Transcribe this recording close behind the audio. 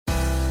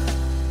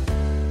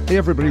Hey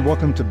everybody,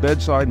 welcome to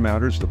Bedside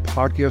Matters, the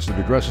podcast that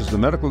addresses the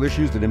medical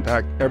issues that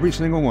impact every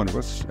single one of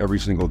us every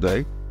single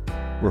day.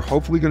 We're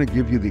hopefully going to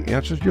give you the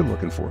answers you're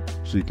looking for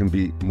so you can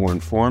be more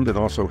informed and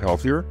also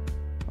healthier.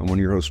 I'm one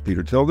of your hosts,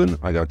 Peter Tilden.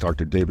 I got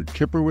Dr. David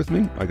Kipper with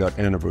me. I got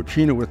Anna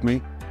Vocina with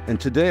me. And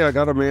today I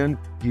got a man,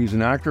 he's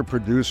an actor,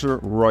 producer,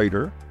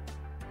 writer,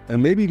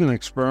 and maybe even an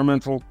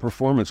experimental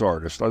performance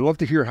artist. I'd love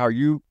to hear how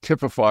you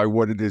typify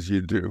what it is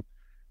you do.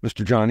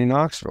 Mr. Johnny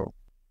Knoxville.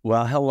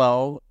 Well,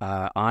 hello.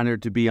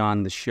 Honored to be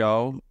on the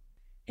show.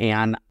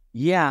 And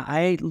yeah,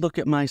 I look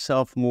at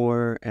myself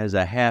more as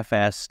a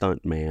half-assed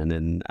stuntman.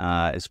 And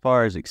as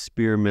far as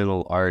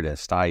experimental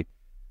artist, I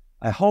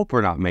hope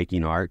we're not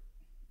making art.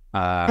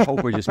 I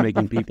hope we're just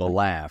making people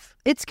laugh.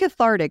 It's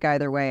cathartic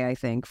either way, I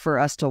think, for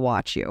us to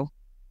watch you.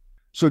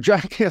 So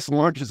Jackass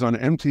launches on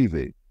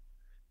MTV.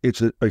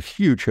 It's a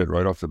huge hit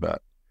right off the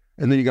bat.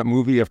 And then you got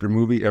movie after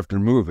movie after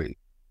movie.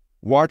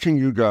 Watching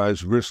you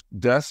guys risk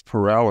death,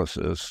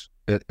 paralysis,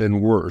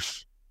 and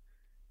worse.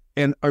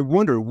 And I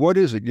wonder, what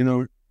is it? You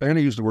know,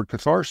 Anna used the word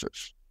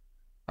catharsis.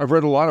 I've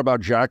read a lot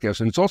about Jackass,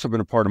 and it's also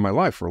been a part of my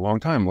life for a long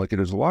time, like it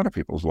is a lot of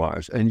people's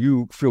lives. And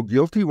you feel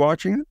guilty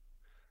watching it,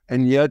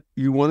 and yet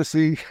you want to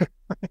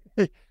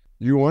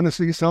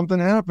see something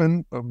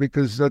happen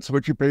because that's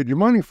what you paid your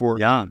money for.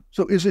 Yeah.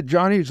 So is it,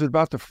 Johnny, is it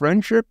about the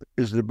friendship?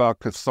 Is it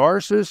about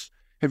catharsis?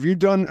 Have you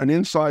done an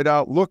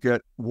inside-out look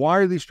at why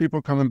are these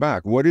people coming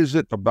back? What is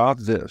it about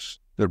this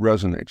that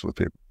resonates with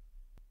people?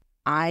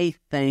 I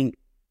think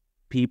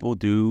people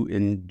do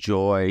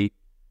enjoy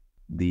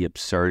the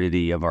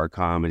absurdity of our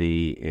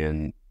comedy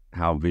and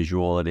how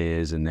visual it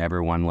is, and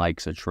everyone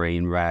likes a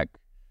train wreck.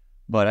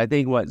 But I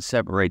think what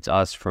separates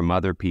us from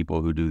other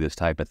people who do this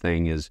type of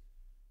thing is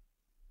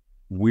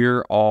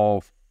we're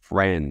all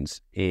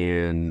friends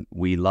and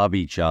we love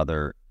each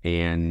other.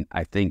 And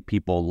I think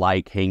people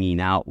like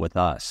hanging out with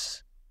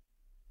us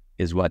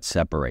is what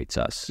separates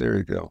us. There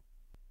you go.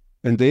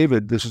 And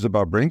David, this is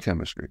about brain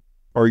chemistry.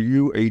 Are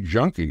you a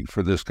junkie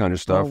for this kind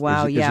of stuff? Oh,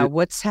 wow,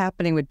 What's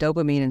happening with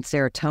dopamine and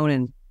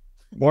serotonin?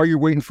 While you're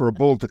waiting for a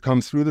bull to come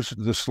through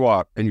the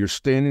slot and you're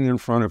standing in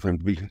front of him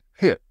to be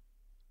hit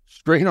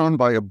straight on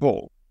by a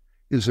bull,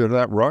 is there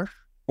that rush?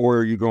 Or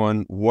are you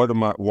going,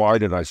 why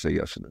did I say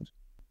yes to this?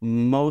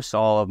 Most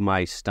all of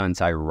my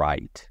stunts I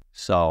write,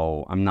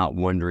 so I'm not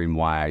wondering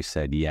why I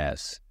said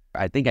yes.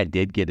 I think I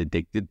did get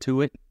addicted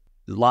to it.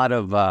 A lot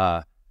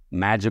of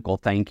magical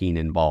thinking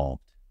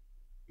involved.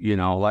 You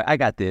know, like, I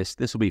got this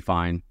will be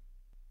fine.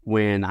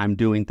 When I'm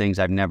doing things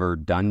I've never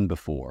done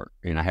before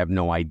and I have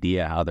no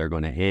idea how they're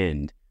going to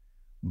end.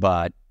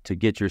 But to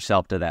get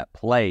yourself to that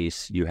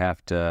place, you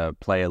have to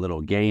play a little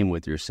game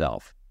with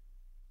yourself.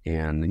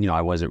 And, you know,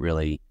 I wasn't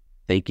really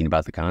thinking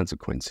about the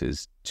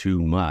consequences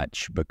too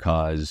much,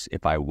 because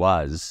if I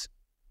was,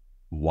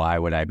 why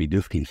would I be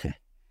doing that?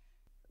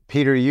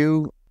 Peter,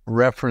 you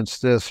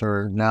referenced this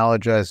or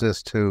analogized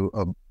this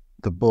to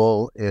the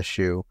bull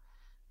issue.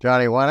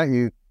 Johnny, why don't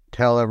you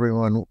tell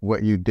everyone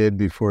what you did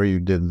before you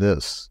did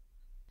this?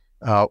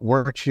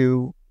 Weren't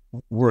you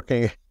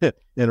working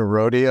in a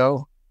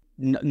rodeo?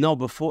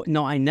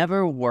 No, I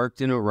never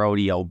worked in a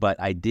rodeo, but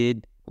I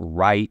did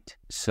write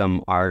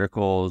some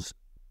articles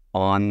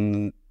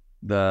on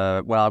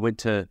I went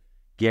to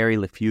Gary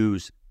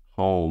LeFew's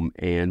home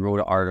and wrote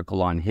an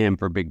article on him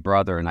for Big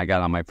Brother, and I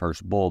got on my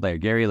first bull there.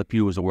 Gary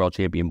LeFew was a world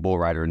champion bull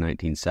rider in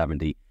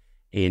 1970,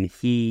 and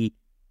he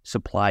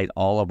supplied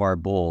all of our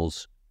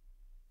bulls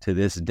to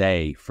this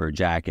day for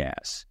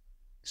Jackass.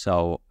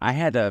 So I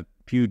had a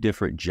few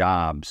different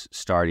jobs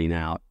starting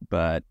out,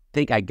 but I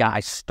think I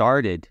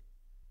started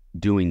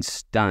doing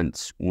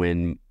stunts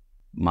when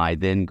my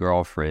then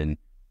girlfriend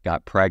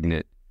got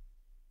pregnant,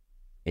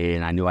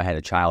 and I knew I had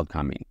a child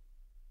coming.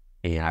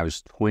 And I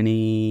was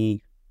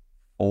 23.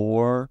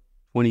 I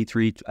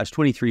was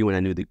 23 when I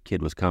knew the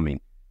kid was coming.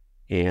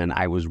 And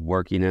I was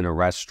working in a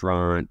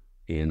restaurant,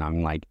 and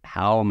I'm like,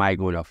 how am I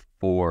going to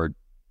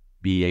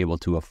be able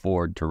to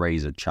afford to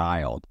raise a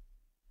child?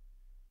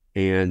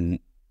 And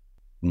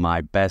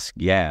my best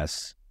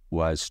guess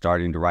was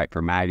starting to write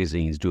for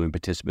magazines, doing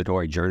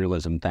participatory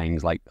journalism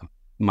things, like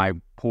my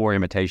poor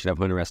imitation of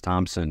Hunter S.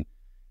 Thompson.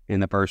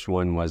 And the first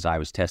one was I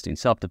was testing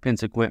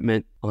self-defense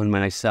equipment on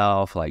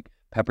myself, like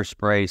pepper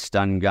spray,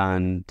 stun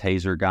gun,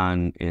 taser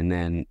gun, and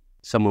then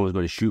someone was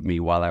going to shoot me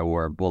while I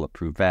wore a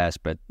bulletproof vest.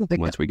 But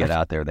once we got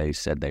out there, they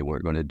said they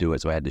weren't going to do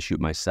it, so I had to shoot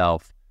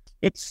myself.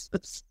 It's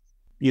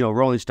you know,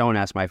 Rolling Stone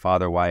asked my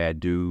father why I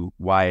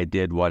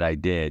did what I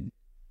did.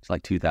 It's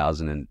like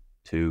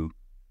 2002.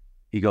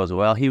 He goes,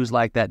 well, he was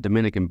like that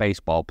Dominican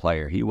baseball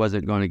player. He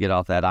wasn't going to get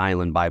off that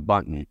island by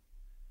bunting.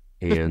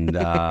 And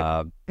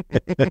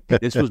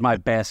this was my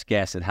best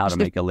guess at how to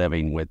make a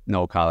living with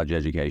no college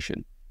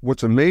education.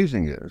 What's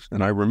amazing is,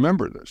 and I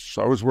remember this,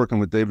 so I was working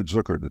with David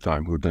Zucker at the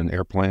time, who had done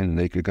Airplane,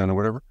 Naked Gun, or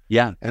whatever.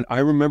 Yeah. And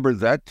I remember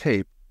that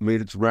tape made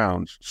its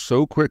rounds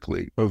so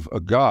quickly of a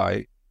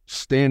guy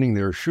standing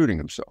there shooting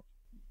himself.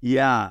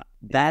 Yeah,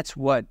 that's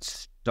what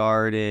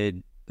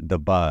started the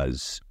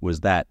buzz,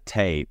 was that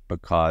tape,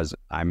 because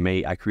I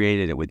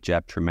created it with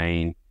Jeff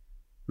Tremaine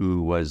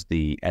who was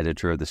the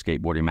editor of the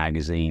skateboarding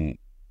magazine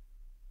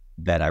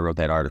that I wrote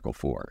that article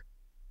for.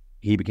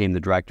 He became the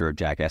director of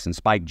Jackass, and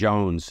Spike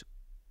Jones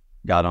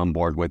got on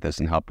board with us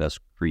and helped us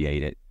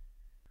create it.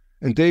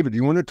 And David,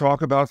 you want to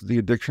talk about the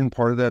addiction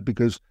part of that?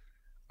 Because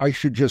I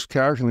should just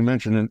casually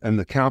mention, and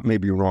the count may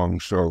be wrong,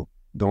 so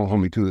don't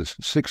hold me to this,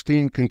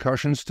 16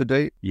 concussions to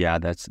date? Yeah,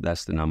 that's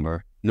the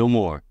number. No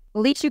more.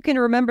 At least you can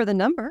remember the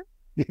number.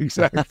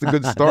 Exactly. It's a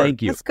good start.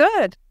 Thank you. That's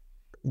good.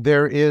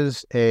 There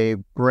is a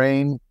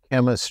brain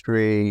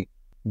chemistry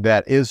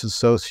that is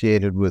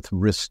associated with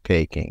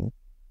risk-taking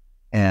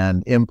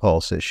and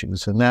impulse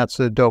issues, and that's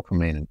a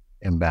dopamine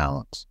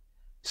imbalance.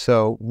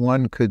 So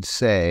one could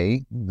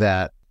say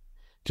that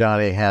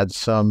Johnny had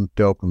some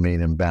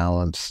dopamine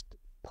imbalance,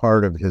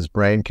 part of his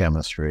brain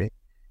chemistry,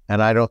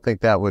 and I don't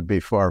think that would be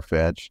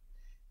far-fetched.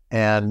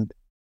 And,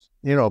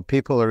 you know,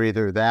 people are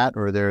either that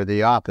or they're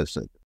the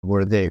opposite,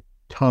 where they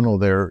tunnel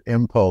their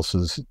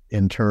impulses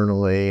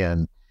internally.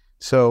 And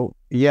so,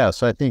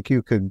 yes, I think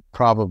you could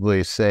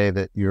probably say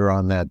that you're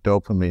on that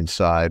dopamine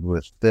side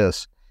with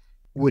this,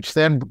 which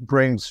then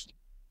brings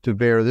to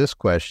bear this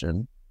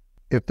question.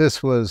 If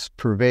this was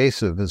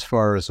pervasive as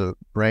far as a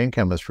brain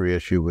chemistry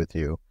issue with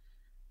you,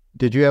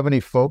 did you have any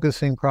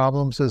focusing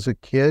problems as a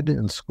kid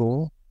in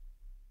school?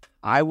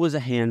 I was a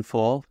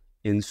handful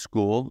in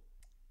school,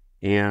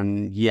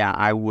 and yeah,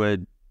 I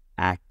would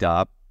act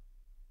up,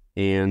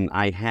 and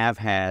I have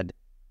had,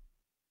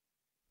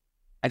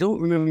 I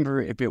don't remember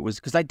if it was,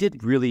 because I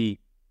did really,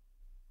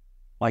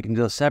 like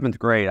until 7th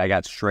grade, I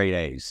got straight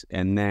A's,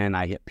 and then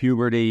I hit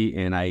puberty,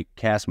 and I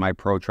cast my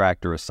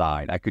protractor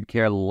aside. I could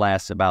care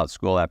less about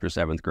school after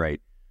 7th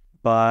grade,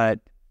 but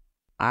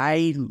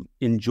I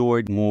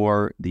enjoyed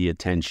more the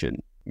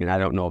attention. And I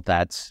don't know if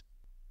that's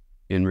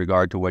in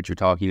regard to what you're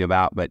talking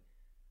about, but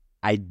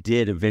I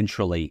did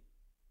eventually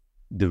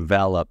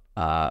develop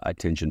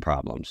attention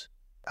problems.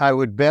 I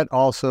would bet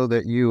also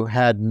that you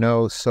had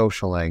no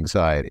social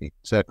anxiety.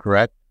 Is that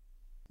correct?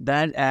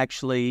 That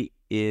actually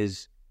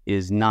is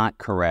not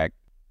correct.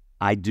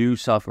 I do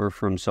suffer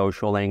from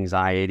social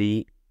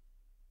anxiety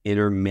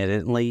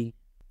intermittently,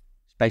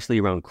 especially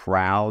around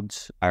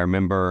crowds. I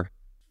remember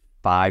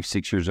 5,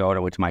 6 years old, I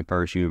went to my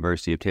first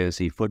University of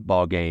Tennessee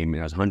football game,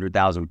 and it was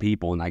 100,000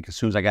 people. And as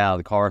soon as I got out of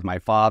the car with my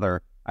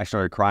father, I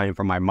started crying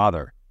for my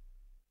mother.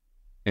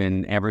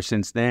 And ever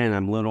since then,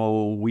 I'm a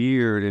little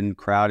weird in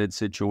crowded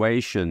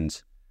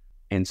situations.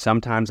 And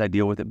sometimes I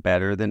deal with it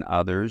better than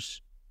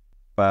others.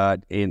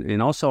 But,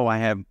 and also I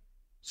have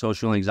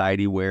social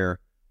anxiety where,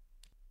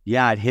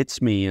 yeah, it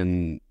hits me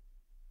and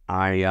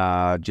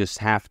I just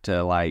have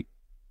to like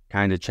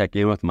kind of check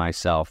in with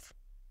myself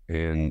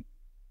and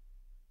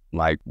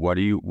like, what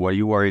are you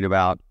worried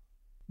about?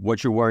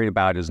 What you're worried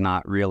about is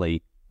not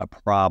really a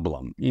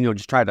problem. You know,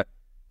 just try to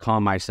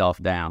calm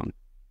myself down.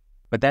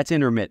 But that's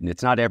intermittent.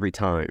 It's not every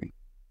time.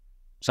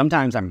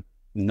 Sometimes I'm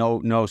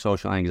no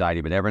social anxiety,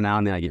 but every now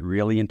and then I get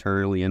really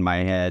internally in my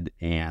head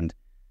and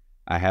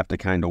I have to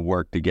kind of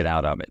work to get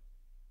out of it.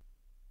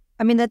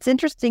 I mean, that's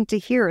interesting to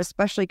hear,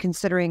 especially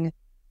considering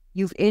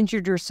you've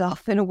injured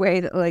yourself in a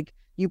way that, like,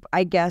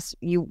 I guess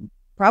you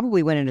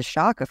probably went into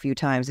shock a few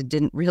times and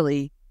didn't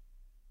really,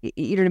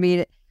 you know what I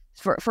mean?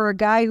 For a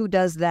guy who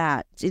does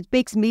that, it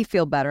makes me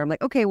feel better. I'm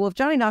like, okay, well, if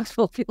Johnny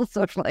Knoxville feels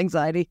social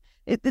anxiety,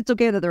 it's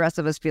okay that the rest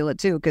of us feel it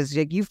too, because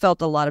you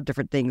felt a lot of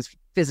different things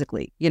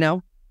physically, you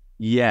know?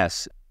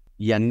 Yes.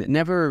 Yeah,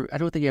 never, I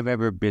don't think I've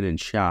ever been in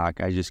shock.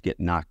 I just get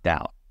knocked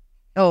out.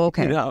 Oh,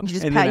 okay. You know, You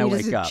just, and then I you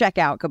wake just up. check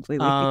out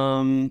completely.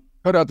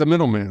 Cut out the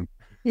middleman.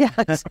 Yeah,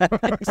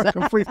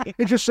 exactly.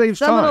 It just saves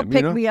Someone time. will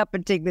pick you know? me up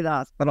and take me to the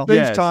hospital. Saves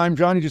Yes. time.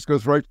 Johnny just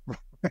goes right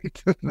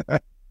to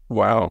that.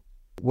 Wow.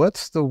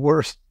 What's the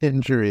worst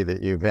injury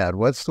that you've had?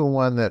 What's the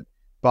one that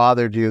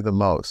bothered you the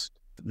most?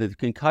 The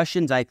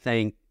concussions, I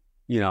think,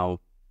 you know,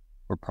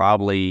 were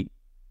probably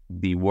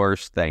the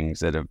worst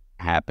things that have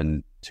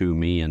happened to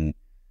me, and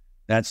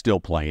that's still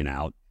playing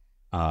out.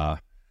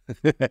 But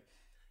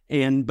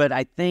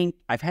I think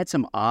I've had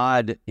some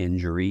odd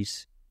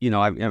injuries. You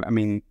know, I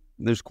mean,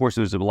 there's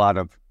a lot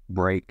of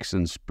breaks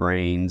and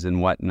sprains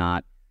and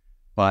whatnot,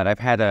 but I've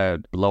had a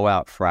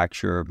blowout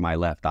fracture of my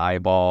left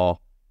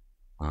eyeball.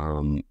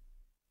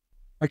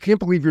 I can't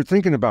believe you're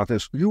thinking about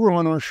this. You were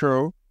on our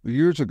show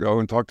years ago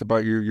and talked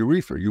about your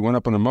urethra. You went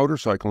up on a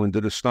motorcycle and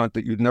did a stunt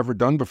that you'd never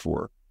done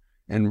before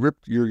and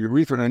ripped your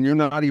urethra. And you're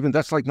not even,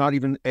 that's like not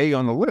even A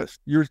on the list.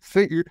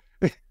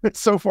 It's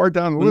so far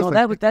down the list.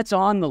 No, that's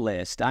on the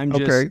list. I'm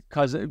just, Okay.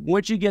 because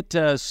once you get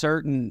to a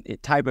certain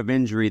type of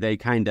injury, they're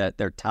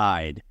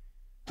tied.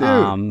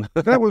 Dude,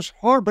 that was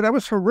hard, but that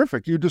was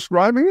horrific. You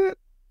describing it?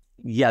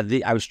 Yeah,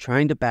 I was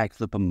trying to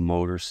backflip a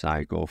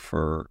motorcycle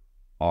for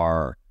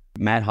our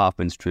Matt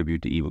Hoffman's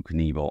tribute to Evel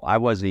Knievel. I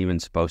wasn't even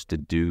supposed to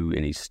do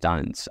any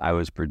stunts. I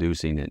was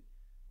producing it.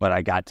 But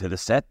I got to the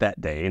set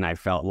that day and I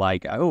felt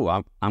like, oh,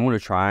 I'm going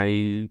to try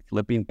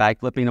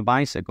backflipping a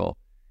bicycle.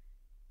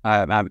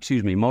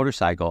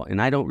 Motorcycle.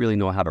 And I don't really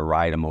know how to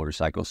ride a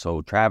motorcycle.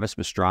 So Travis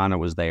Pastrana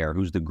was there,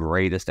 who's the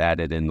greatest at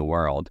it in the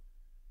world.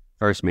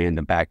 First man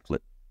to backflip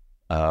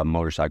a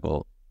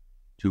motorcycle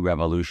 2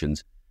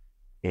 revolutions.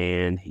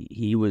 and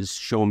he was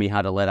showing me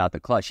how to let out the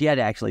clutch. He had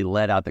to actually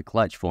let out the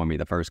clutch for me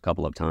the first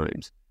couple of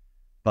times.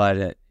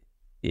 But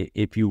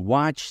if you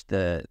watch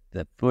the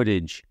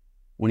footage,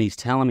 when he's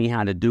telling me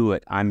how to do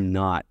it, I'm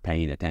not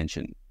paying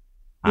attention.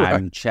 Right.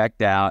 I'm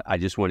checked out. I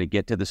just want to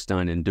get to the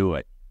stunt and do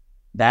it.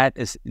 That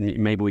is,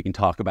 maybe we can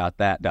talk about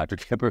that, Dr.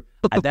 Kipper.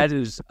 That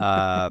has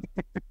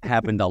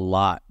happened a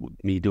lot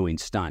with me doing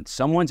stunts.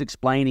 Someone's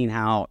explaining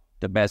how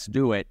to best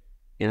do it,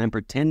 and I'm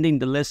pretending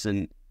to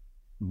listen,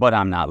 but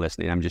I'm not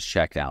listening. I'm just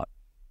checked out.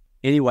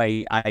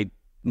 Anyway,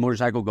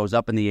 motorcycle goes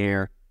up in the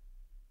air.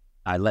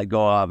 I let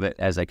go of it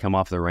as I come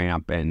off the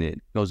ramp, and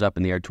it goes up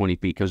in the air 20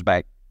 feet, goes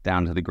back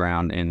down to the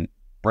ground, and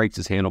breaks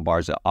his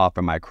handlebars off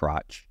of my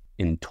crotch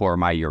and tore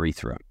my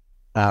urethra.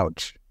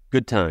 Ouch.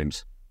 Good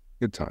times.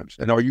 Good times.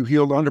 And are you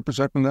healed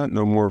 100% from that?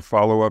 No more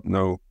follow-up?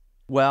 No?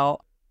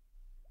 Well,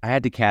 I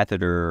had the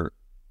catheter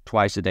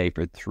twice a day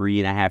for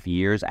 3.5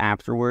 years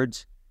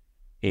afterwards,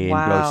 and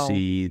Wow. go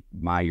see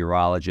my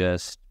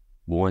urologist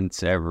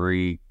once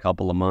every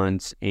couple of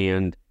months.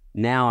 And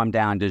now I'm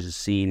down to just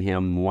seeing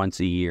him once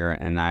a year,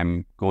 and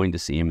I'm going to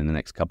see him in the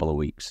next couple of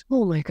weeks.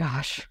 Oh my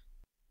gosh.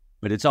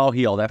 But it's all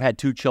healed. I've had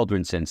 2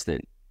 children since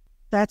then.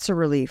 That's a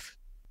relief.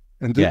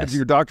 And Yes. do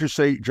your doctors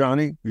say,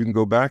 Johnny, you can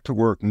go back to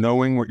work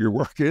knowing what your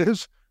work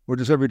is? Or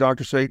does every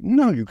doctor say,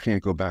 no, you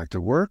can't go back to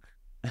work?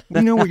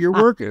 You know what your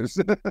work is.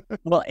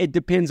 Well, it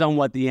depends on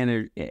what the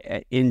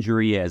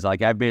injury is.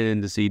 Like, I've been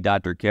in to see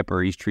Dr.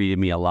 Kipper. He's treated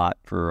me a lot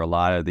for a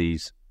lot of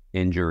these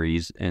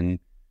injuries. And,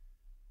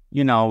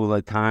 you know,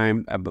 the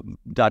time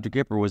Dr.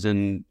 Kipper was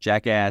in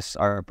Jackass,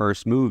 our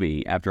first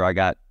movie, after I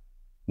got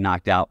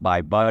knocked out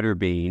by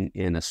Butterbean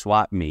in a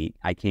swap meet,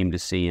 I came to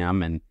see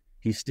him, and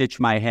he stitched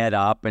my head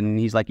up, and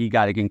he's like, you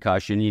got a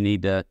concussion. You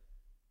need to,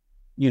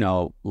 you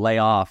know, lay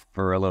off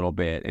for a little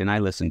bit. And I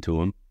listened to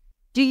him.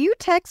 Do you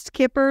text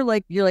Kipper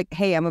like you're like,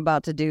 hey, I'm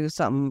about to do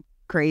something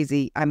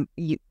crazy. I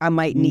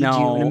might need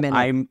you in a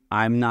minute.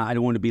 I'm not. I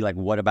don't want to be like,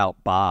 what about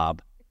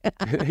Bob?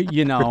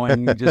 You know,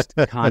 and just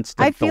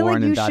constant I feel like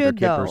thorn in you Dr. should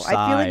though. Kipper's I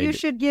feel like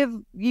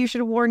side. you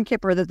should warn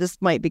Kipper that this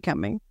might be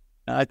coming.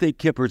 I think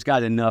Kipper's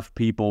got enough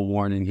people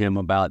warning him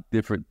about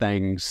different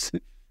things.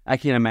 I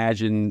can't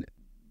imagine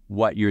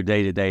what your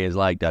day-to-day is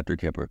like, Dr.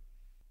 Kipper.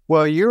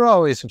 Well, you're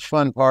always a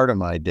fun part of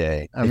my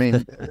day. I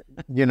mean,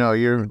 you know,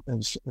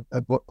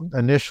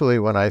 initially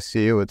when I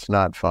see you, it's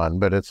not fun,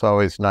 but it's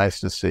always nice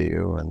to see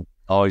you. And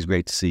Always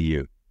great to see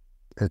you.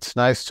 it's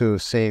nice to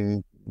have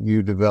seen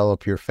you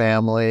develop your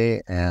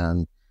family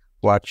and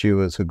watch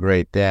you as a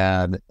great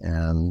dad.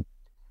 And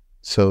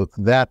so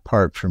that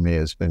part for me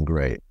has been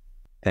great.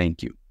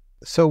 Thank you.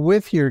 So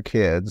with your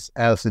kids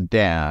as a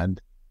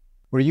dad,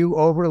 were you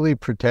overly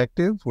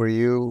protective? Were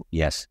you?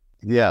 Yes.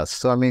 Yes.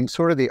 So, I mean,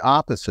 sort of the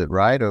opposite,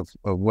 right, of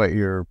what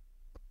your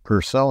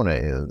persona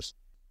is.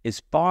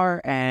 As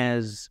far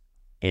as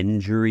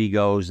injury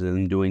goes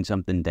and doing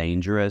something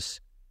dangerous,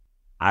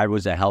 I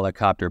was a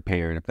helicopter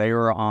parent. If they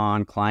were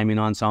climbing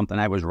on something,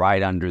 I was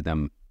right under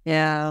them.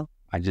 Yeah.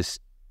 I just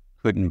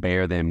couldn't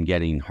bear them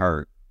getting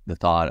hurt, the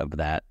thought of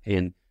that.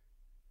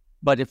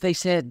 But if they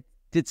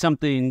did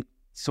something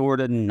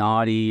sort of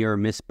naughty or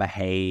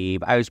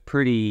misbehave, I was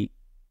pretty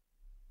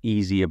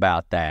easy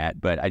about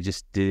that, but I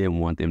just didn't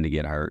want them to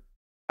get hurt.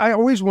 I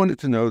always wanted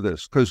to know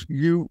this because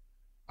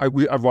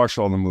I've watched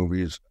all the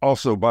movies.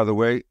 Also, by the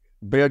way,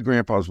 Bad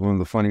Grandpa is one of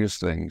the funniest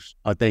things.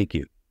 Oh, thank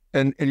you.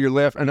 And you're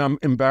laughing, and I'm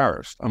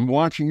embarrassed. I'm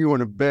watching you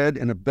in a bed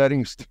in a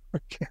bedding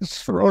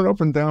staircase thrown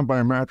up and down by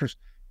a mattress,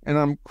 and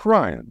I'm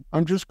crying.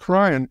 I'm just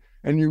crying.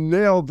 And you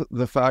nailed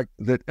the fact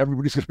that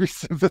everybody's going to be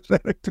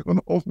sympathetic to an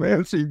old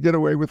man, so you get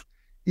away with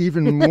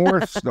even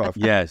more stuff.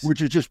 Yes.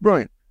 Which is just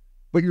brilliant.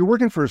 But you're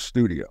working for a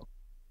studio.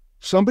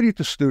 Somebody at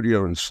the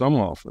studio in some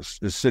office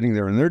is sitting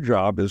there, and their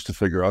job is to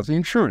figure out the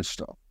insurance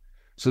stuff.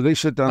 So they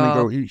sit down and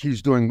go,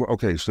 he's doing,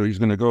 okay, so he's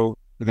going to go,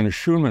 they're going to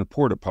shoot him in a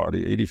porta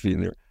potty 80 feet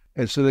in there.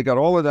 And so they got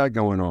all of that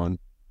going on.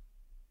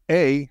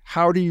 A,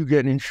 how do you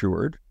get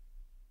insured?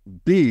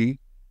 B,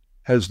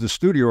 has the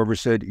studio ever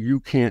said, you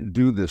can't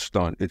do this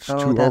stunt? It's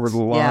too over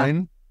the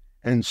line.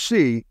 Yeah. And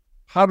C,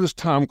 how does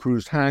Tom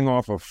Cruise hang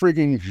off a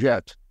frigging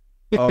jet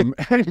and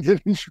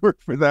get insured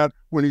for that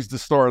when he's the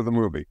star of the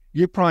movie?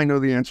 You probably know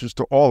the answers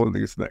to all of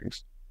these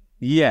things.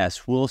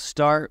 Yes, we'll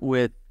start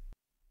with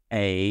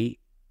A.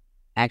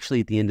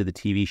 Actually, at the end of the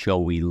TV show,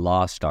 we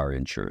lost our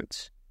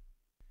insurance.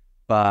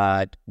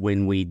 But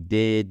when we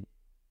did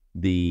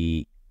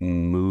the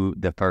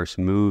first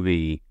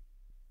movie,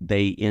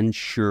 they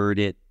insured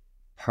it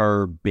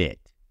per bit.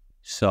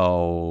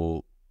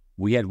 So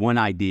we had one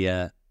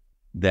idea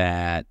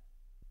that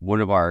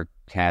one of our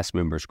cast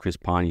members, Chris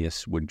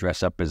Pontius, would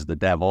dress up as the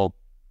devil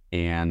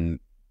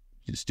and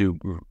just do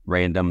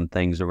random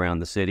things around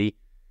the city.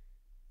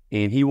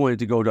 And he wanted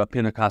to go to a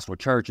Pentecostal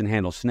church and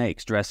handle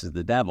snakes dressed as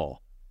the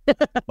devil.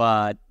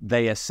 But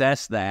they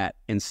assessed that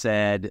and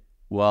said,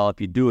 well,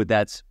 if you do it,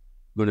 that's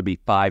going to be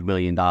 $5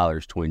 million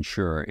to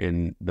insure.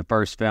 And the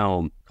first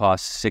film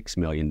cost $6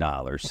 million.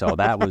 So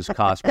that was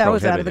cost that prohibitive.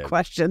 was out of the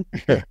question.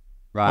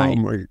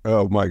 Right.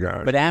 Oh my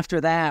God. But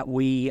after that,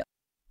 we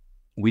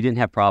we didn't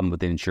have problem with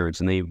the insurance,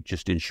 and they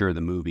just insure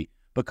the movie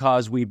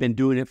because we've been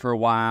doing it for a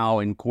while.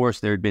 And of course,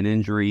 there had been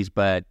injuries,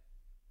 but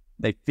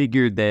they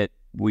figured that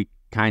we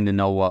kind of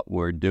know what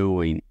we're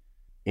doing.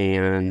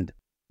 And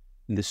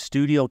the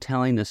studio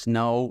telling us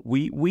no,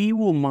 we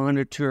will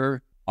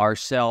monitor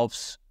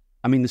ourselves.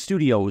 I mean, the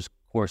studio, of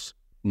course,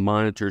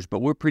 monitors, but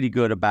we're pretty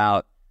good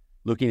about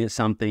looking at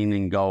something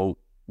and go,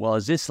 well,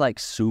 is this like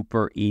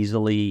super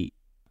easily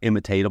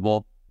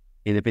imitatable?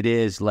 And if it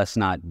is, let's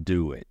not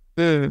do it.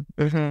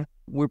 Mm-hmm.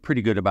 We're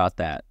pretty good about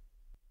that.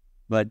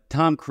 But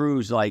Tom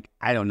Cruise, like,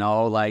 I don't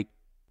know, like,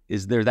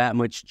 is there that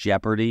much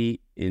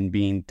jeopardy in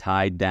being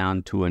tied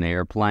down to an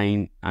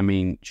airplane? I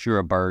mean, sure,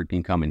 a bird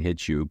can come and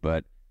hit you,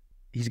 but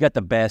he's got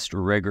the best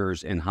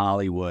riggers in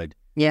Hollywood.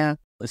 Yeah.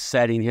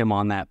 Setting him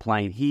on that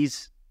plane.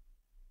 It's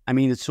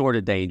sort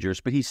of dangerous,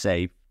 but he's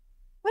safe.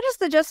 What is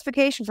the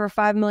justification for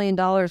 $5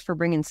 million for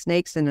bringing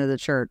snakes into the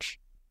church?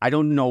 I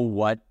don't know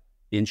what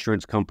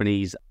insurance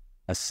companies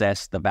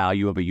assess the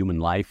value of a human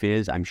life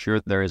is. I'm sure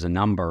there is a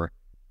number,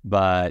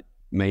 but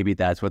maybe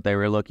that's what they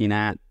were looking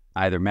at,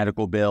 either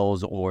medical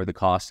bills or the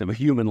cost of a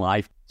human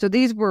life. So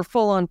these were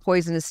full-on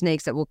poisonous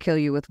snakes that will kill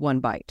you with one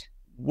bite.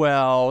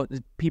 Well,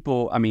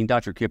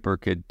 Dr. Kipper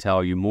could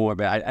tell you more,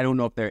 but I don't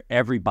know if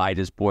every bite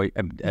is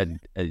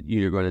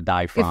you're going to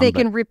die from. If they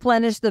can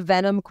replenish the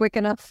venom quick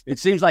enough. It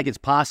seems like it's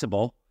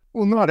possible.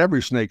 Well, not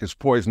every snake is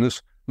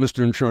poisonous,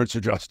 Mr. Insurance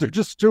Adjuster.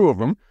 Just 2 of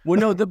them. Well,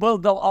 no,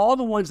 all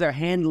the ones they're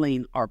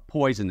handling are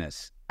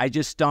poisonous. I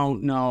just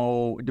don't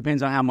know. It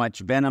depends on how much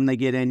venom they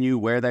get in you,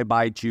 where they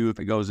bite you, if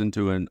it goes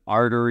into an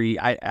artery.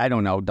 I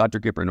don't know. Dr.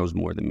 Kipper knows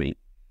more than me.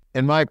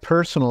 In my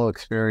personal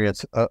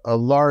experience, a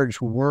large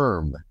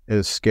worm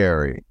is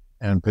scary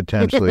and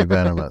potentially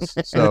venomous.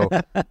 So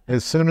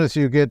as soon as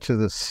you get to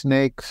the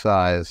snake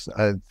size,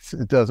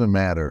 it doesn't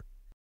matter.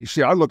 You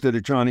see, I looked at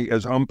it, Johnny,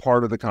 as I'm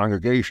part of the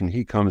congregation.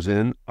 He comes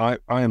in. I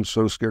am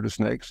so scared of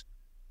snakes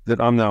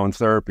that I'm now in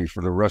therapy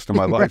for the rest of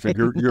my life, and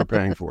you're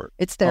paying for it.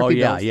 It's therapy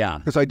bills. Yeah.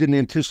 Because I didn't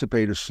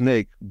anticipate a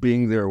snake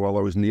being there while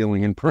I was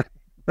kneeling and praying.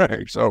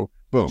 Right, so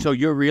boom. So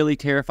you're really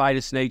terrified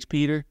of snakes,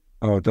 Peter?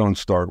 Oh, don't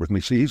start with me.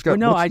 See, he's got.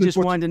 Well, no, I just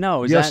wanted to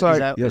know. Yes,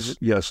 I am. Is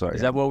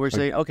that what we're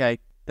saying? Okay,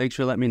 thanks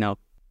for letting me know.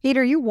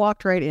 Peter, you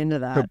walked right into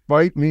that. To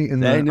bite me in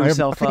the. I have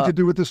himself nothing up. to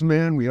do with this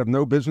man. We have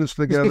no business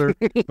together.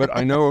 But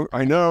I know.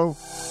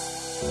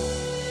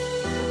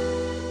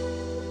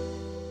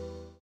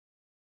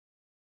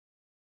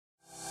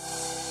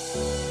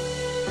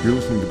 You're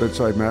listening to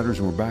Bedside Matters,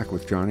 and we're back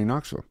with Johnny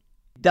Knoxville.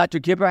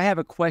 Dr. Kipper, I have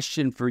a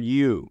question for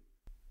you.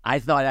 I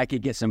thought I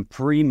could get some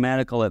free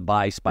medical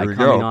advice by There you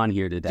coming go. on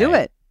here today. Do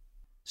it.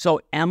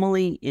 So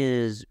Emily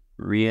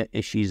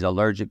she's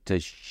allergic to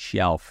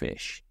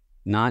shellfish,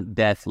 not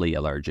deathly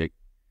allergic.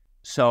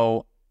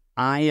 So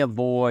I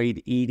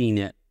avoid eating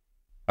it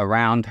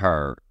around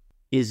her.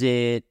 Is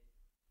it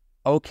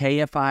okay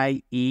if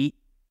I eat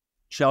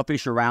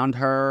shellfish around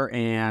her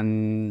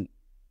and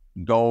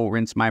go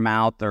rinse my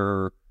mouth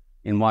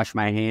and wash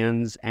my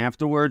hands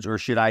afterwards, or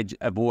should I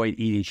avoid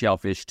eating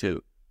shellfish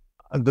too?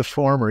 The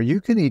former. You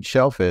can eat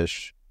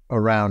shellfish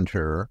around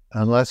her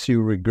unless you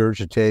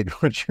regurgitate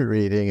what you're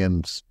eating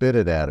and spit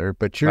it at her,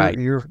 but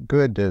you're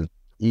good to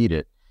eat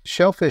it.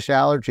 Shellfish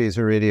allergies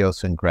are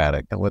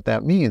idiosyncratic, and what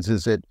that means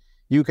is that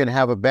you can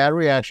have a bad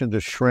reaction to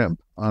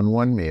shrimp on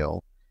one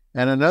meal,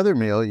 and another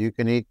meal you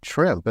can eat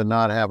shrimp and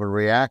not have a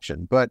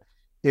reaction. But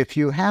if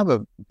you have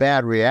a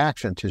bad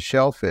reaction to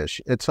shellfish,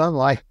 it's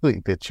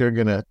unlikely that you're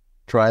going to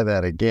try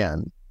that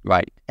again.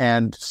 Right.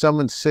 And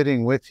someone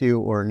sitting with you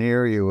or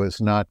near you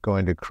is not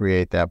going to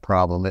create that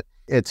problem.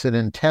 It's an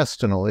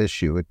intestinal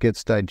issue. It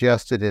gets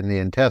digested in the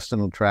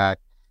intestinal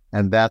tract,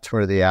 and that's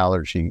where the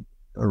allergy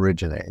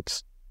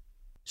originates.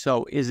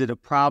 So is it a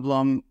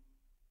problem,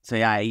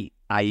 say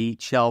I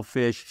eat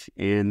shellfish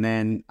and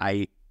then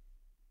I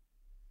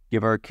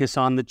give her a kiss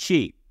on the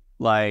cheek?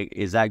 Like,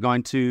 is that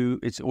going to,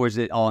 or is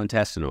it all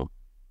intestinal?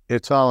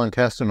 It's all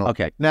intestinal.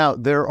 Okay. Now,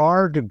 there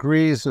are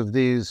degrees of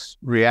these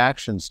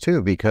reactions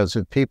too, because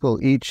if people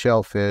eat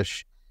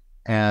shellfish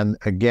and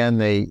again,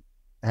 they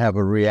have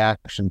a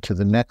reaction to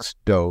the next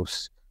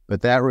dose,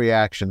 but that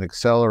reaction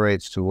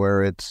accelerates to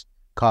where it's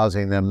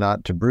causing them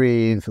not to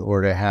breathe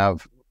or to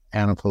have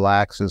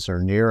anaphylaxis or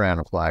near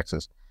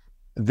anaphylaxis,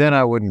 then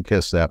I wouldn't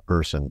kiss that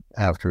person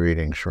after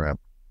eating shrimp.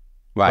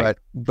 Right.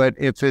 But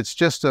if it's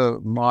just a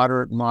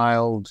moderate,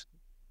 mild,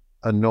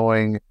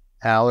 annoying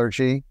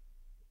allergy,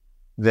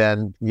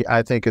 then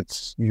I think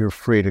you're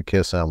free to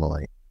kiss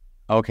Emily.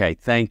 Okay,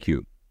 thank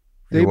you.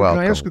 David, You're can I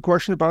welcome. ask a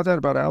question about that,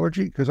 about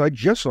allergy? Because I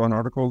just saw an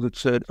article that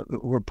said,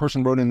 where a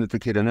person wrote in that the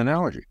kid had an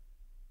allergy,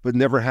 but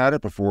never had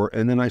it before.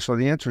 And then I saw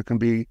the answer can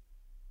be,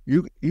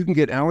 you can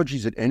get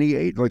allergies at any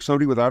age. Like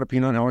somebody without a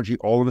peanut allergy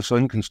all of a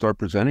sudden can start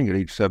presenting at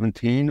age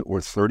 17 or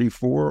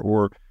 34,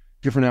 or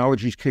different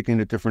allergies kick in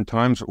at different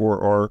times,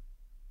 or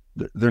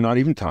they're not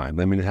even timed.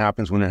 I mean, it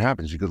happens when it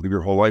happens. You could live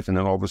your whole life and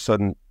then all of a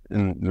sudden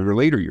in your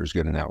later years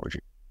get an allergy.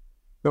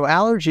 So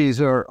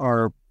allergies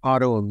are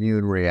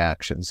autoimmune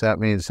reactions. That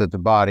means that the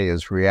body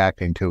is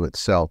reacting to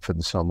itself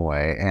in some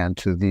way and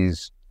to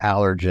these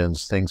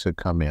allergens, things that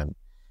come in.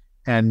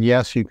 And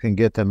yes, you can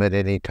get them at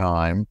any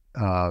time.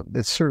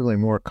 It's certainly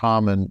more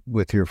common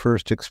with your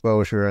first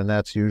exposure, and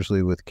that's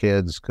usually with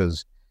kids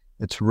because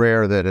it's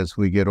rare that as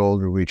we get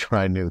older, we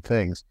try new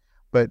things.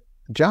 But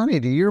Johnny,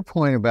 to your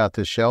point about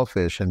the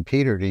shellfish, and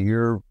Peter, to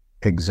your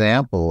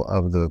example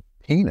of the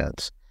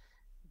peanuts,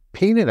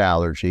 peanut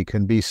allergy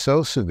can be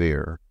so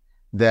severe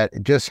that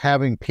just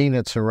having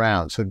peanuts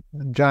around. So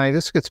Johnny,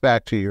 this gets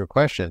back to your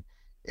question.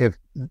 If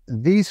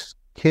these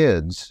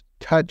kids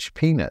touch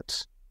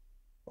peanuts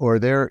or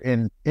they're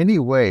in any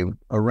way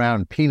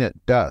around peanut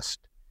dust,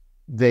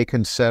 they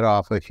can set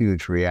off a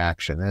huge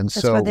reaction. And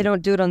that's why they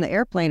don't do it on the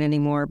airplane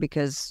anymore,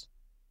 because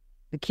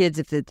the kids,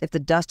 if the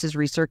dust is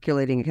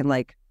recirculating, it can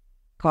like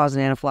cause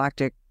an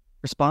anaphylactic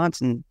response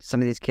in some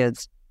of these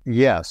kids.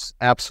 Yes,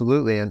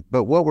 absolutely.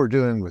 But what we're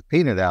doing with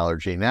peanut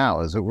allergy now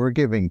is that we're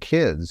giving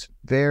kids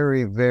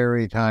very,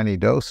 very tiny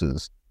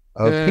doses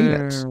of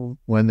peanuts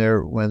when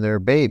they're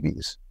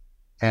babies,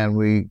 and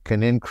we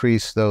can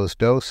increase those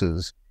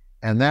doses,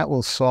 and that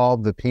will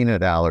solve the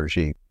peanut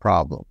allergy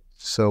problem.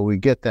 So we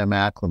get them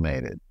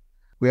acclimated.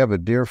 We have a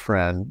dear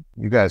friend.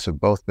 You guys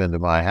have both been to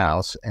my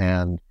house,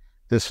 and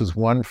this was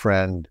one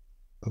friend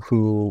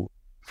who,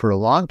 for a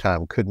long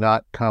time, could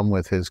not come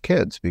with his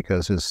kids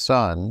because his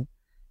son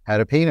had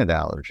a peanut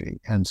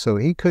allergy. And so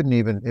he couldn't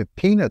even, if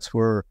peanuts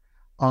were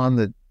on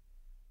the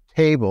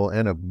table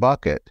in a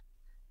bucket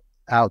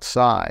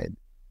outside,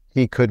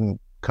 he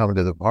couldn't come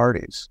to the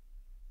parties.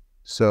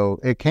 So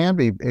it can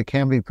be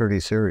pretty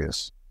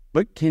serious.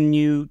 But can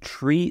you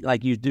treat,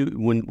 like you do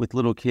when with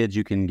little kids,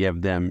 you can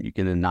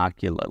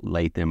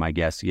inoculate them, I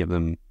guess, give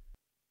them,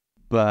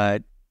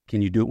 but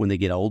can you do it when they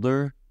get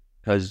older?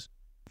 Because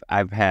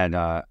I've had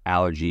I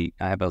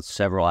have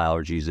several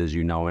allergies, as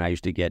you know, and I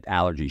used to get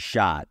allergy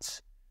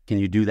shots. Can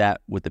you do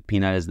that with the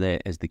peanut as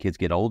the kids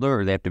get older,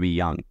 or they have to be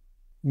young?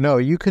 No,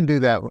 you can do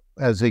that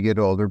as they get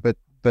older, but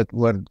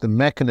what the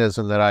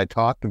mechanism that I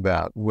talked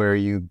about, where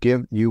you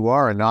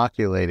are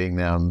inoculating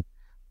them,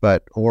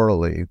 but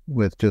orally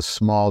with just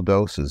small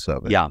doses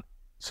of it. Yeah.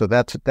 So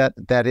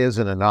that is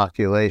an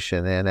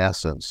inoculation in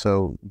essence.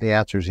 So the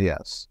answer is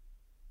yes.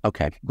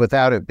 Okay.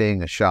 Without it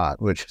being a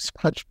shot, which is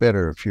much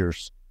better if you're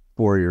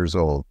 4 years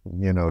old,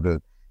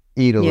 to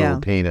eat a little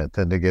peanut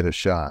than to get a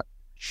shot.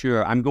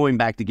 Sure. I'm going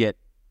back to get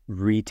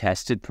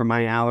retested for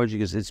my allergy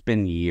because it's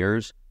been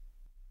years,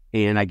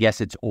 and I guess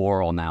it's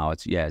oral now.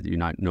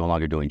 You're no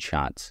longer doing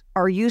shots.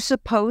 Are you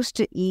supposed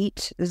to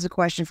eat? This is a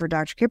question for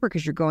Dr. Kipper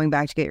because you're going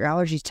back to get your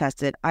allergies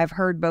tested. I've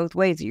heard both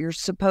ways. You're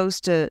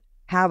supposed to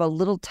have a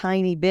little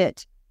tiny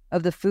bit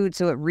of the food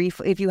so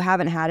if you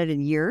haven't had it in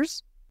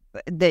years,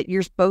 that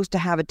you're supposed to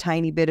have a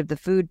tiny bit of the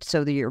food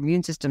so that your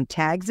immune system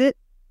tags it.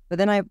 But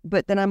then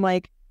I'm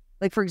like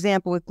for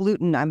example, with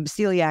gluten, I'm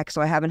celiac,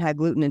 so I haven't had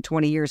gluten in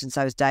 20 years since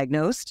I was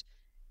diagnosed.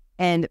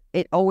 And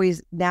it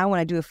always, now when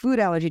I do a food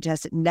allergy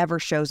test, it never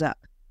shows up.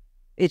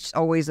 It's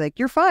always like,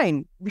 you're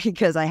fine,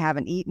 because I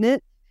haven't eaten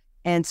it.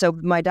 And so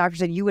my doctor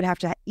said you would have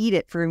to eat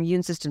it for your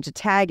immune system to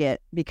tag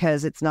it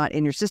because it's not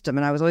in your system.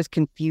 And I was always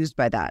confused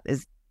by that.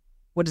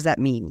 What does that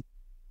mean?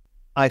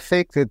 I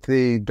think that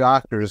the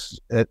doctor's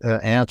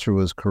answer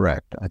was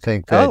correct. I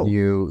think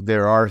that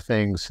there are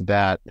things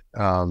that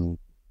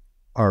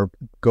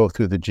go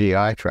through the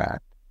GI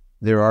tract.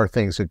 There are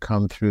things that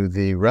come through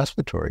the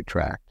respiratory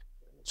tract.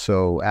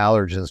 So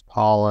allergens,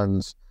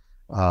 pollens,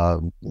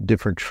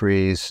 different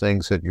trees,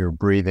 things that you're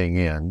breathing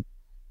in,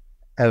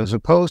 as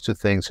opposed to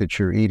things that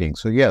you're eating.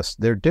 So yes,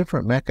 they're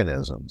different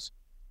mechanisms,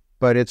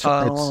 but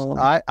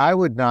I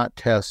would not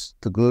test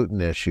the gluten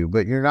issue,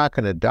 but you're not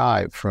going to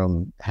die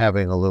from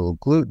having a little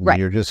gluten. Right.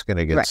 You're just going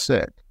to get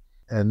sick.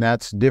 And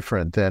that's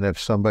different than if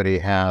somebody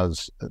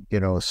has,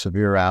 a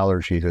severe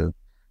allergy to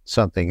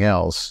something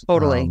else.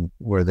 Totally.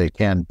 Where they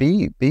can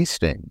bee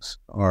stings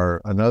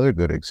are another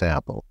good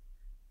example.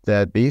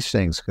 That bee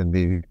stings can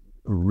be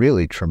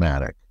really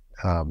traumatic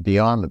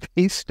beyond the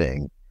bee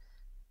sting.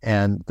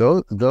 And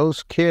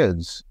those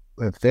kids,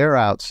 if they're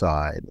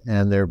outside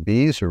and there are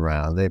bees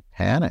around, they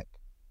panic,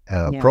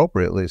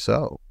 appropriately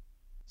so.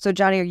 So,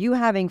 Johnny, are you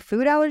having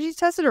food allergies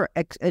tested or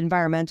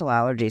environmental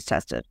allergies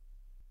tested?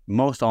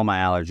 Most all my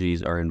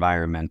allergies are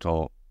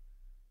environmental.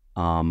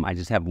 I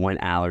just have one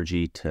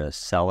allergy to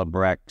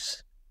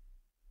Celebrex.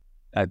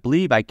 I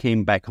believe I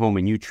came back home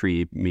and you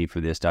treated me for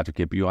this, Dr.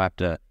 Kip. You'll have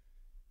to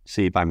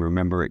see if I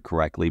remember it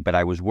correctly. But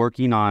I was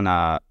working on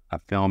a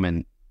film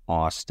in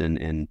Austin,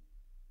 and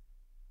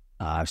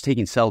I was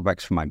taking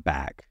Celebrex for my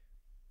back.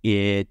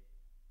 It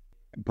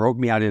broke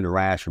me out in a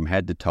rash from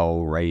head to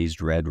toe,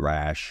 raised red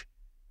rash.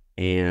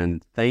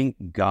 And thank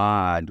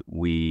God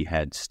we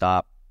had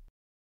stopped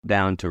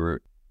down to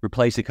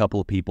replace a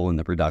couple of people in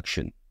the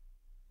production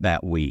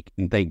that week.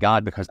 And thank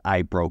God, because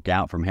I broke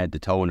out from head to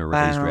toe in a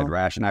raised red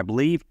rash. And I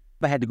believe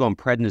I had to go on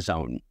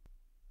prednisone.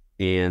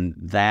 And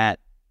that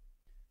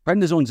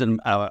prednisone's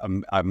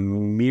a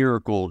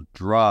miracle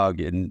drug,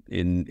 and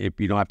if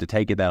you don't have to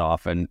take it that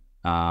often.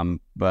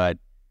 But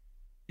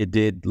it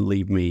did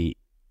leave me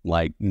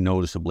like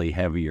noticeably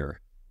heavier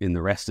in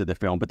the rest of the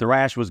film. But the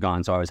rash was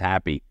gone, so I was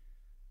happy.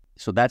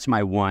 So that's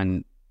my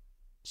one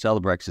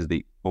Celebrex is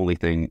the only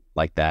thing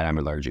like that I'm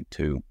allergic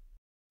to.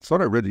 I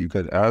thought I read that you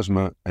got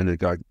asthma, and it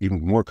got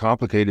even more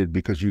complicated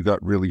because you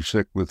got really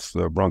sick with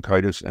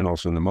bronchitis and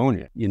also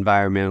pneumonia.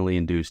 Environmentally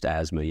induced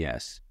asthma,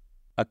 yes.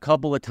 A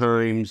couple of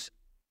times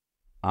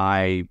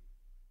I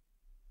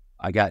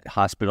got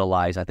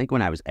hospitalized. I think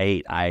when I was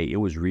 8, it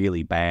was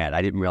really bad.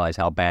 I didn't realize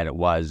how bad it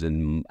was.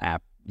 And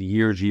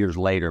years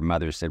later,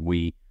 Mother said,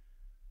 we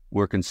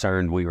were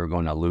concerned we were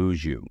going to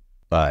lose you.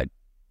 But,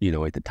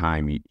 at the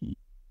time, you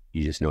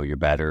just know you're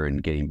better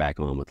and getting back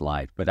on with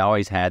life. But I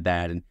always had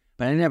that.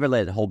 But I never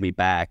let it hold me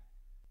back.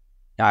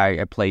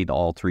 I played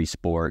all 3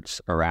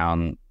 sports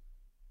around,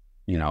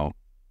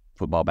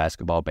 football,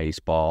 basketball,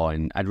 baseball.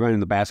 And I'd run in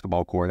the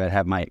basketball court. I'd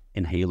have my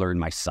inhaler in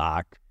my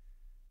sock.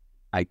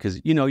 Because,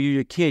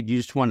 you're a kid. You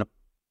just want to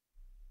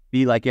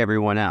be like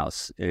everyone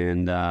else.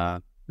 And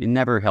it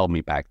never held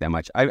me back that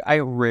much. I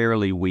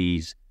rarely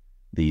wheeze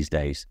these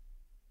days.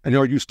 And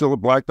are you still a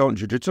black belt in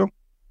jiu-jitsu?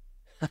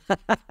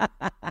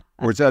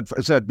 Or is that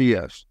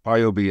BS?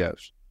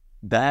 BS?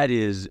 That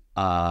is...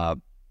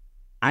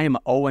 I am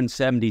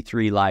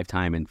 0-73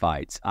 lifetime in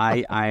fights.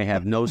 I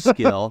have no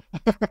skill.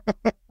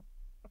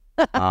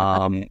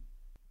 I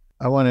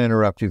want to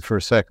interrupt you for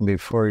a second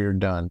before you're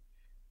done.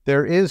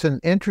 There is an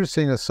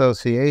interesting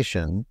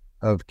association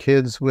of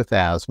kids with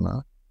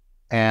asthma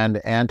and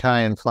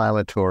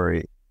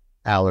anti-inflammatory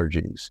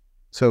allergies.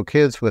 So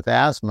kids with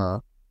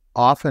asthma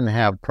often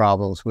have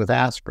problems with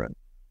aspirin,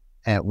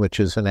 which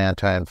is an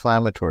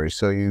anti-inflammatory.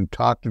 So you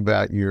talked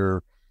about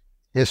your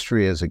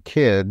history as a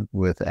kid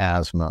with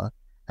asthma.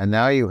 And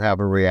now you have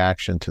a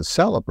reaction to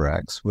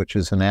Celebrex, which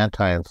is an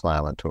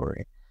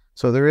anti-inflammatory.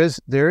 So there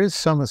is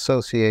some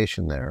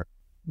association there.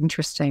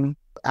 Interesting.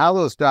 How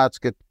those dots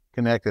get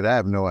connected, I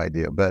have no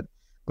idea. But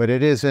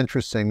it is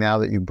interesting now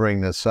that you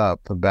bring this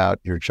up about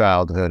your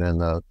childhood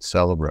and the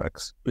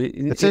Celebrex.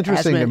 It's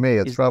interesting to me.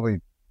 It's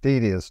probably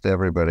tedious to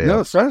everybody else. No,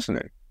 it's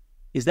fascinating.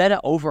 Is that an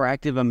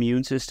overactive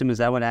immune system? Is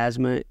that what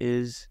asthma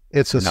is?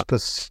 It's a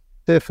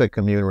specific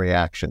immune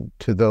reaction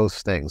to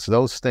those things.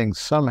 Those things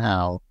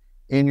somehow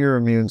in your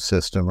immune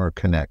system are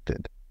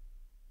connected.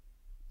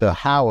 The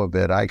how of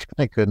it, I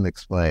couldn't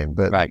explain,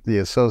 but right. The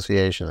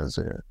association is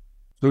there.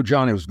 So,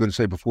 John, I was going to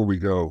say before we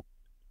go,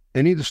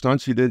 any of the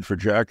stunts you did for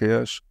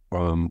Jackass,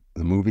 the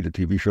movie, the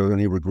TV show,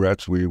 any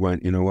regrets where you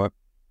went, you know what,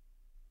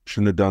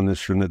 shouldn't have done this,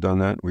 shouldn't have done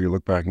that, where you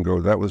look back and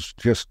go, that was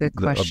just a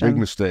big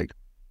mistake?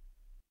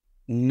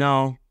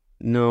 No,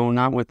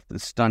 not with the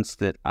stunts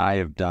that I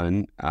have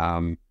done.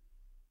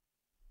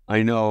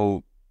 I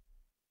know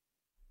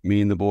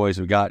me and the boys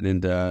have gotten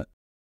into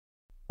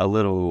a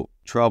little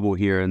trouble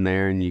here and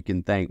there, and you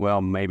can think,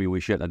 well, maybe we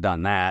shouldn't have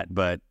done that,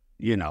 but,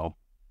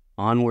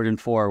 onward and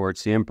forward,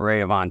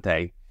 siempre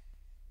avante.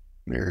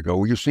 There you go.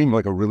 Well, you seem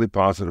like a really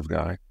positive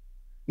guy.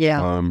 Yeah.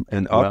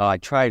 Well, I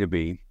try to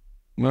be.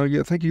 Well,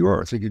 yeah, I think you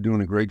are. I think you're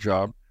doing a great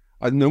job.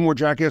 No more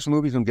Jackass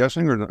movies, I'm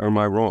guessing, or am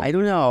I wrong? I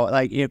don't know.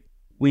 If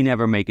we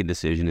never make a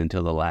decision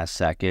until the last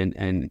second,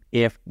 and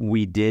if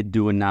we did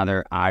do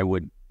another, I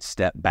would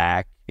step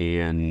back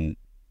and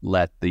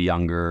let the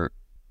younger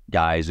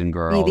guys and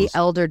girls be the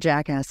elder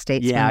Jackass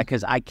statesman. Yeah,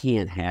 because I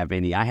can't have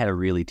any. I had a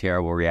really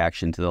terrible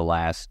reaction to the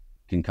last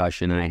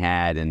concussion I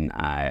had, and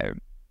I,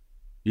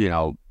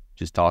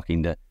 just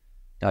talking to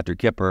Dr.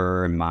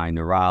 Kipper and my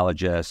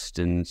neurologist,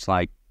 and it's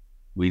like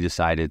we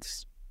decided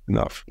it's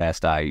enough.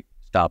 Best I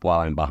stop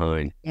while I'm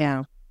behind.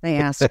 Yeah. They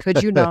asked,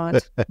 could you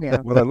not? Yeah.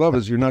 What I love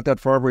is you're not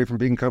that far away from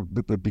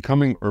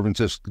becoming Irvin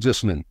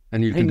Zisman,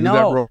 and you can do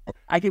that role.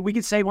 We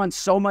could save on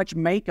so much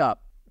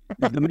makeup.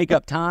 The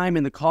makeup time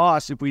and the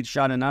cost if we'd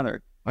shot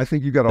another. I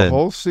think you got a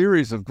whole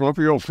series of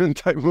grumpy old men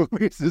type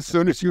movies as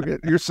soon as you hit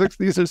your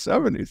 60s or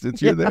 70s.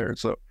 Since you're there.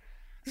 So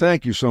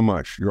thank you so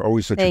much. You're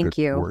always such a good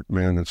sport,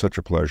 man, and such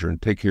a pleasure. And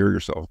take care of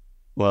yourself.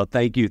 Well,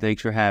 thank you.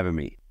 Thanks for having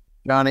me.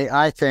 Johnny,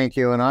 I thank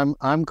you. And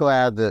I'm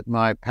glad that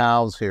my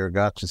pals here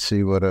got to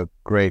see what a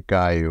great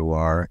guy you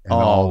are in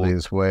all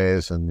these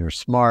ways. And you're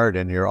smart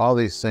and you're all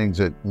these things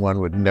that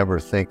one would never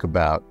think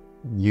about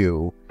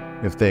you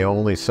if they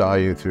only saw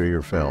you through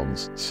your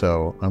films.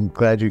 So I'm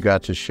glad you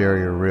got to share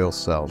your real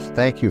self.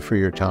 Thank you for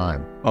your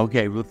time.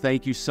 Okay, well,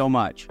 thank you so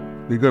much.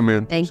 Be good,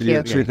 man. Thank See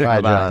you. you.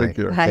 Bye, Johnny. Take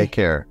care. Bye. Take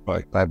care.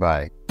 Bye.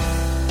 Bye-bye.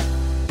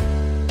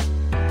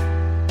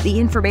 The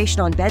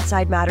information on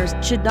bedside matters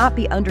should not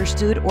be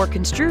understood or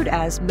construed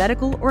as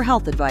medical or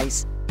health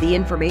advice. The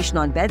information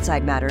on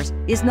bedside matters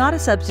is not a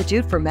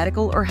substitute for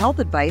medical or health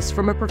advice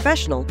from a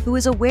professional who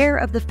is aware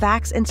of the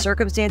facts and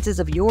circumstances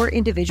of your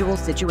individual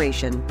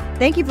situation.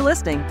 Thank you for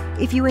listening.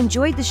 If you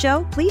enjoyed the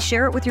show, please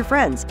share it with your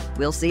friends.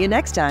 We'll see you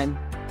next time.